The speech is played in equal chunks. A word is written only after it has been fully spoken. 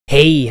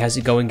Hey, how's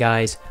it going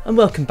guys? And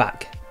welcome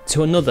back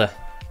to another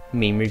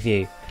meme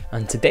review.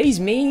 And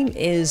today's meme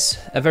is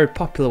a very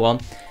popular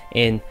one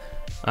in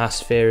our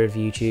sphere of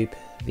YouTube,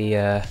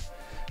 the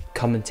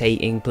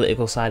commentating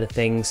political side of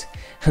things.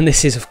 And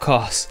this is of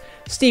course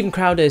Steven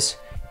Crowder's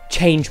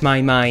Change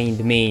My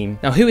Mind meme.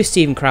 Now who is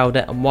Steven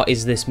Crowder and what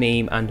is this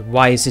meme and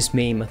why is this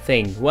meme a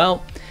thing?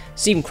 Well,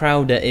 Steven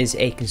Crowder is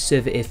a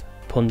conservative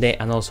pundit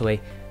and also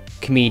a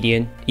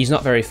comedian. He's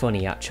not very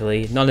funny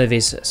actually. None of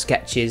his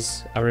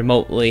sketches are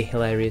remotely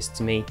hilarious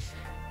to me.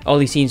 All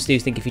he seems to do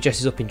is think if he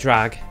dresses up in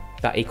drag,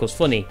 that equals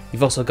funny.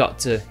 You've also got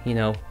to, you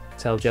know,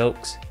 tell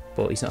jokes,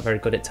 but he's not very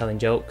good at telling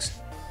jokes.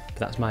 But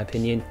that's my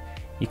opinion.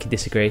 You can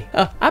disagree.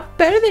 Oh, I'm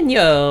better than you.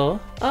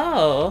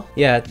 Oh.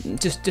 Yeah,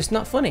 just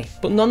not funny.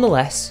 But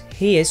nonetheless,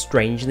 he is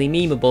strangely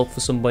memeable for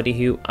somebody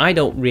who I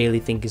don't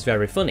really think is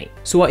very funny.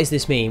 So what is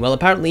this meme? Well,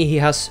 apparently he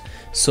has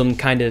some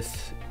kind of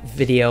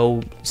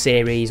video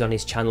series on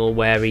his channel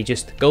where he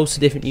just goes to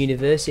different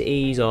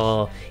universities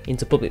or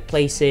into public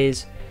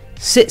places,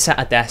 sits at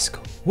a desk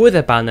with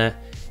a banner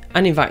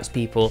and invites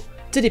people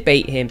to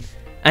debate him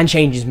and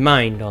change his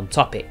mind on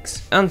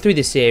topics. And through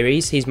this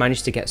series he's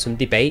managed to get some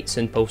debates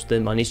and post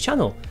them on his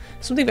channel.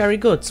 Something very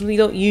good, something you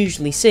don't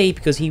usually see,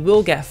 because he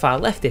will get far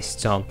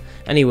leftists on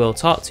and he will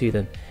talk to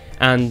them,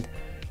 and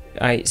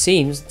it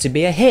seems to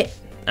be a hit,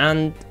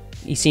 and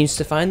he seems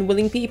to find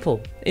willing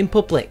people in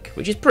public,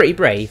 which is pretty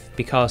brave,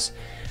 because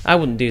I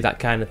wouldn't do that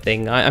kind of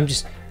thing. I'm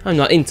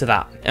not into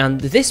that.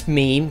 And this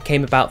meme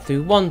came about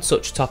through one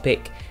such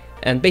topic,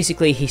 and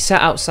basically he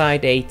sat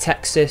outside a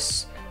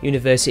Texas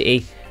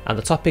university and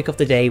the topic of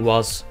the day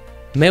was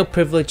male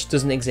privilege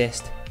doesn't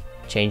exist,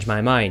 change my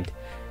mind.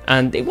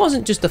 And it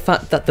wasn't just the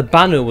fact that the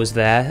banner was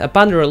there. A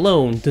banner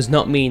alone does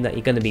not mean that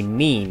you're going to be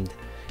memed.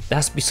 There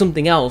has to be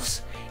something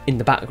else in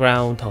the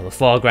background or the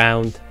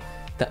foreground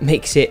that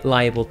makes it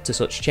liable to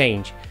such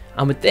change.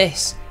 And with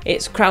this,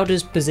 it's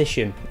Crowder's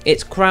position.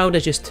 It's Crowder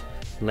just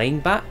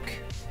laying back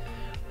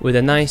with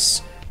a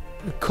nice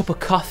cup of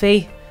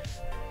coffee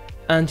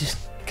and just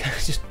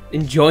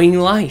enjoying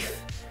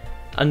life.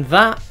 And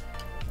that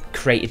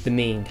created the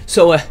meme.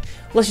 So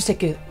let's just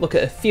take a look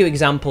at a few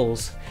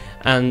examples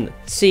and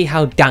see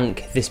how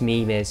dank this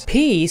meme is.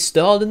 Pee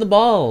stored in the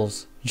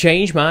balls,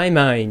 change my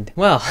mind.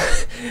 Well,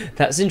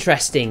 that's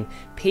interesting.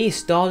 Pee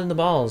stored in the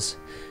balls.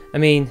 I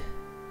mean,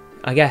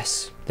 I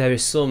guess there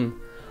is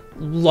some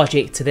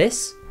logic to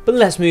this, but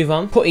let's move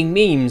on. Putting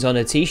memes on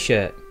a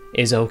t-shirt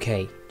is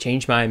okay,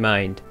 change my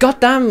mind.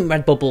 Goddamn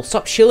Redbubble,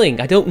 stop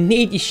shilling. I don't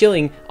need you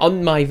shilling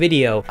on my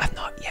video. I've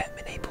not yet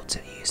been able to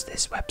use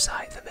this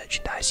website for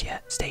merchandise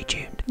yet, stay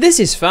tuned. This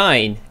is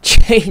fine,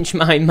 change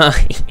my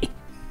mind.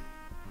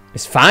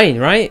 It's fine,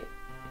 right?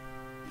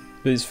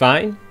 It's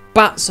fine.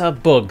 Bats are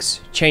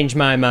bugs, change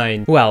my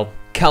mind. Well,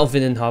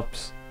 Calvin and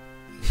Hobbes.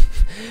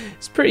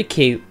 It's pretty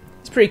cute.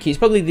 It's pretty cute. It's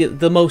probably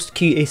the most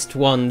cutest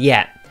one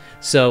yet.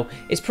 So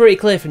it's pretty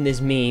clear from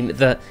this meme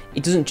that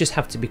it doesn't just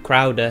have to be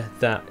Crowder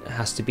that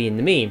has to be in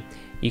the meme.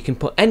 You can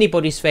put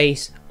anybody's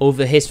face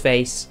over his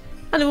face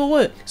and it will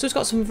work. So it's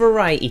got some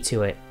variety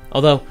to it.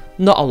 Although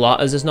not a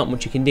lot, as there's not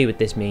much you can do with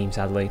this meme,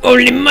 sadly.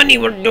 Only money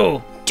will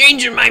do.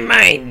 Changing my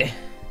mind.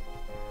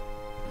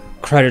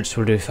 Credits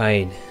will do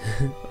fine.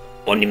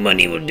 Only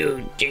money will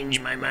do. Change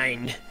my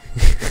mind.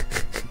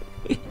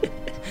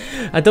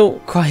 I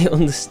don't quite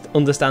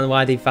understand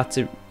why they've had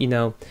to, you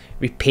know,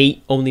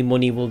 repeat only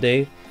money will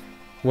do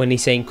when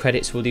he's saying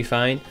credits will do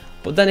fine.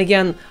 But then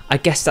again, I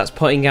guess that's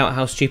pointing out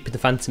how stupid the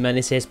Phantom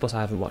Menace is, plus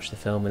I haven't watched the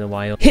film in a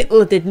while.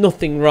 Hitler did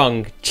nothing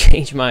wrong,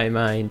 change my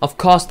mind. Of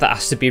course that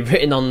has to be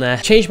written on there.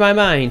 Change my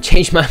mind,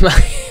 change my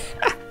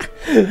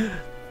mind.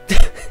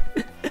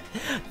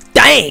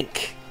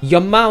 Dank!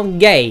 Your mom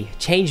gay,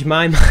 change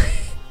my mind.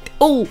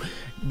 Oh,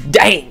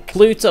 dank!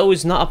 Pluto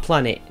is not a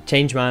planet,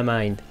 change my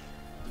mind.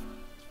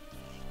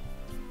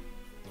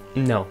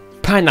 No.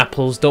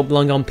 Pineapples don't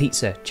belong on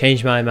pizza,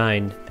 change my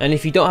mind. And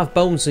if you don't have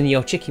bones in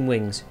your chicken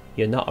wings,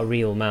 you're not a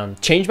real man.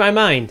 Change my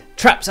mind.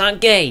 Traps aren't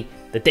gay,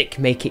 the dick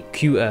make it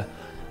cuter.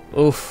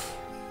 Oof.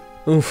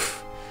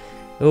 Oof.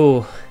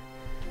 Oh.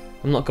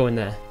 I'm not going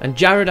there. And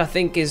Jared, I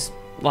think, is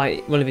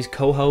like one of his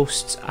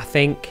co-hosts, I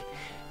think.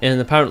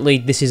 And apparently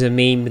this is a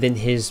meme within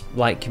his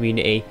like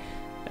community.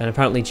 And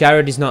apparently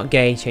Jared is not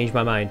gay, change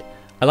my mind.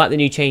 I like the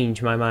new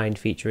Change My Mind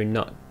featuring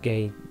not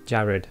gay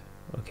Jared.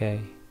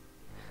 Okay.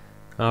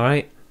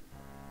 Alright.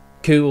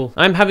 Cool.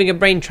 I'm having a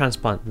brain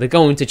transplant. They're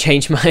going to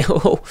change my...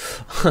 Oh.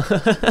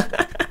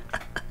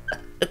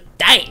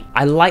 Dang!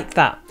 I like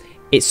that.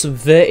 It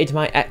subverted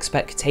my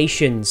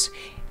expectations.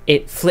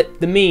 It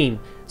flipped the meme.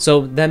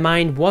 So their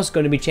mind was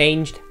going to be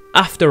changed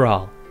after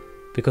all,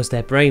 because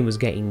their brain was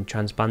getting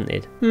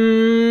transplanted.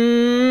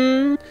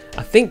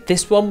 I think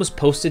this one was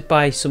posted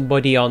by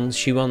somebody on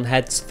Shoe on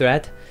Head's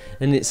thread,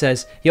 and it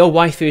says, "Your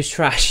waifu is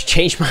trash,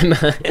 change my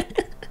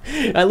mind."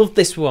 I love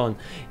this one.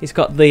 It's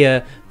got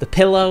the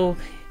pillow,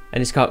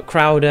 and it's got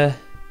Crowder.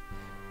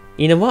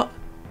 You know what?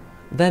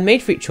 They're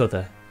made for each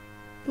other.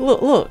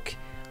 Look.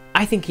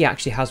 I think he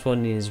actually has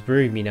one in his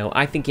room, you know.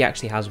 I think he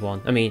actually has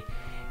one. I mean,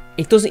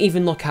 it doesn't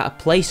even look out of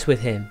place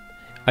with him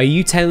Are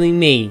you telling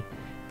me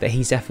that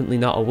he's definitely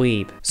not a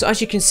weeb? So as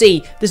you can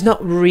see, there's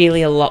not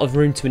really a lot of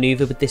room to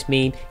maneuver with this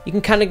meme. You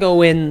can kind of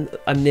go in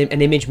an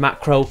image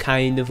macro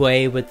kind of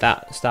way with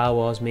that Star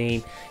Wars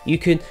meme. You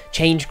can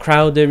change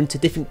Crowder into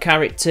different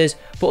characters,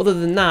 but other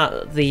than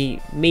that, the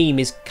meme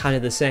is kind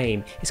of the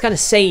same. It's kind of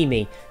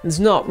samey. There's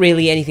not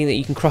really anything that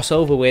you can cross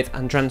over with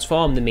and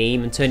transform the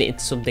meme and turn it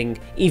into something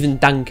even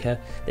danker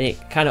than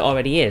it kind of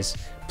already is.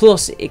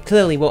 Plus, it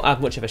clearly won't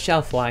have much of a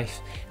shelf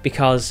life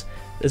because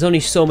there's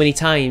only so many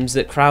times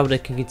that Crowder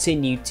can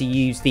continue to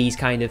use these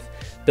kind of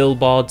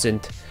billboards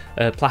and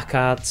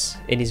placards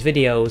in his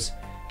videos,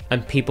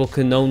 and people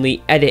can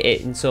only edit it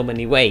in so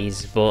many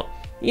ways. But,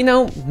 you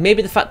know,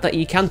 maybe the fact that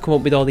you can come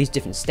up with all these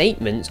different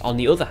statements, on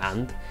the other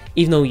hand,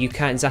 even though you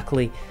can't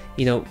exactly,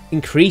 you know,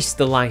 increase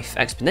the life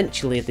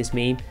exponentially of this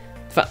meme,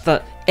 the fact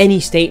that any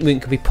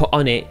statement can be put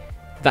on it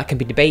that can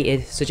be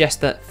debated suggests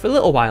that for a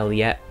little while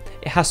yet,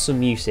 it has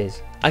some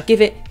uses. I'd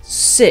give it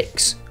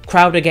 6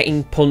 Crowder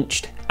getting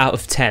punched out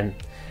of 10.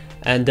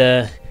 And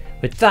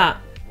with that,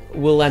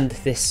 we'll end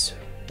this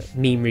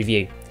meme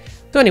review.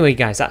 So anyway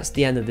guys, that's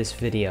the end of this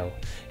video.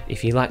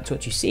 If you liked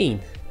what you've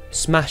seen,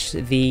 smash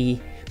the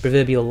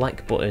proverbial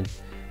like button,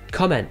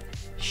 comment,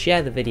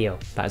 share the video,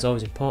 that is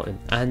always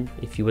important. And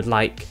if you would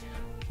like,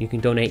 you can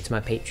donate to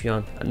my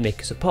Patreon and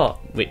make a support,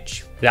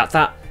 which without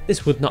that,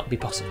 this would not be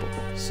possible.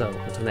 So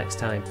until next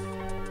time,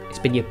 it's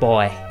been your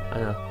boy,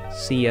 and I'll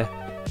see you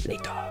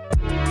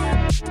later.